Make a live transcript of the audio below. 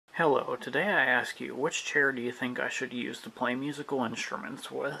Hello, today I ask you, which chair do you think I should use to play musical instruments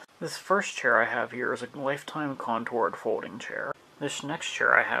with? This first chair I have here is a lifetime contoured folding chair. This next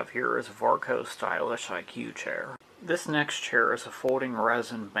chair I have here is a Varco Stylish IQ chair. This next chair is a folding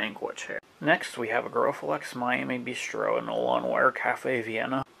resin banquet chair. Next we have a Growflex Miami Bistro and a Lawnware Cafe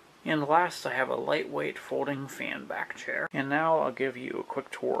Vienna. And last I have a lightweight folding fan back chair. And now I'll give you a quick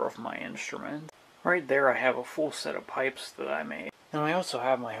tour of my instruments. Right there I have a full set of pipes that I made. And I also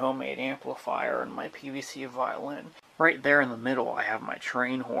have my homemade amplifier and my PVC violin. Right there in the middle I have my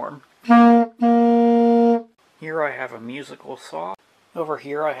train horn. Here I have a musical saw. Over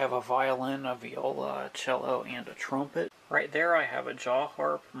here I have a violin, a viola, a cello, and a trumpet. Right there I have a jaw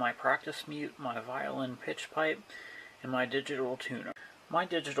harp, my practice mute, my violin pitch pipe, and my digital tuner. My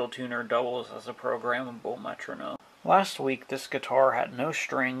digital tuner doubles as a programmable metronome. Last week this guitar had no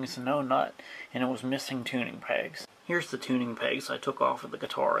strings, no nut, and it was missing tuning pegs. Here's the tuning pegs I took off of the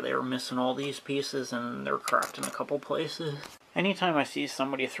guitar. They were missing all these pieces and they're cracked in a couple places. Anytime I see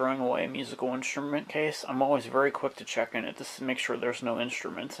somebody throwing away a musical instrument case, I'm always very quick to check in it to make sure there's no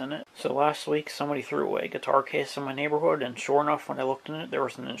instruments in it. So last week somebody threw away a guitar case in my neighborhood, and sure enough when I looked in it there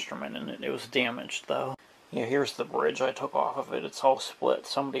was an instrument in it. It was damaged though. Yeah, here's the bridge I took off of it. It's all split.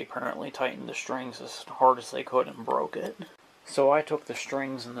 Somebody apparently tightened the strings as hard as they could and broke it. So I took the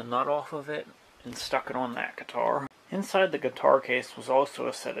strings and the nut off of it and stuck it on that guitar. Inside the guitar case was also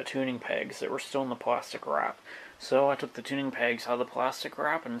a set of tuning pegs that were still in the plastic wrap. So I took the tuning pegs out of the plastic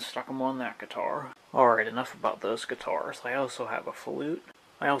wrap and stuck them on that guitar. Alright, enough about those guitars. I also have a flute.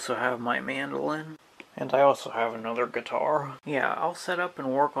 I also have my mandolin. And I also have another guitar. Yeah, I'll set up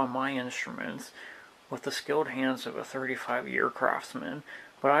and work on my instruments with the skilled hands of a 35-year craftsman,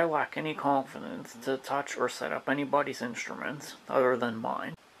 but I lack any confidence to touch or set up anybody's instruments other than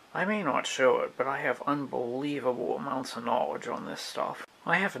mine. I may not show it, but I have unbelievable amounts of knowledge on this stuff.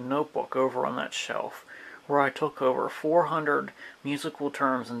 I have a notebook over on that shelf where I took over 400 musical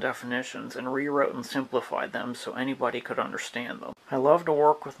terms and definitions and rewrote and simplified them so anybody could understand them. I love to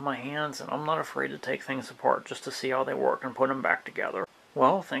work with my hands, and I'm not afraid to take things apart just to see how they work and put them back together.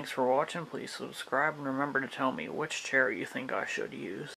 Well, thanks for watching. Please subscribe and remember to tell me which chair you think I should use.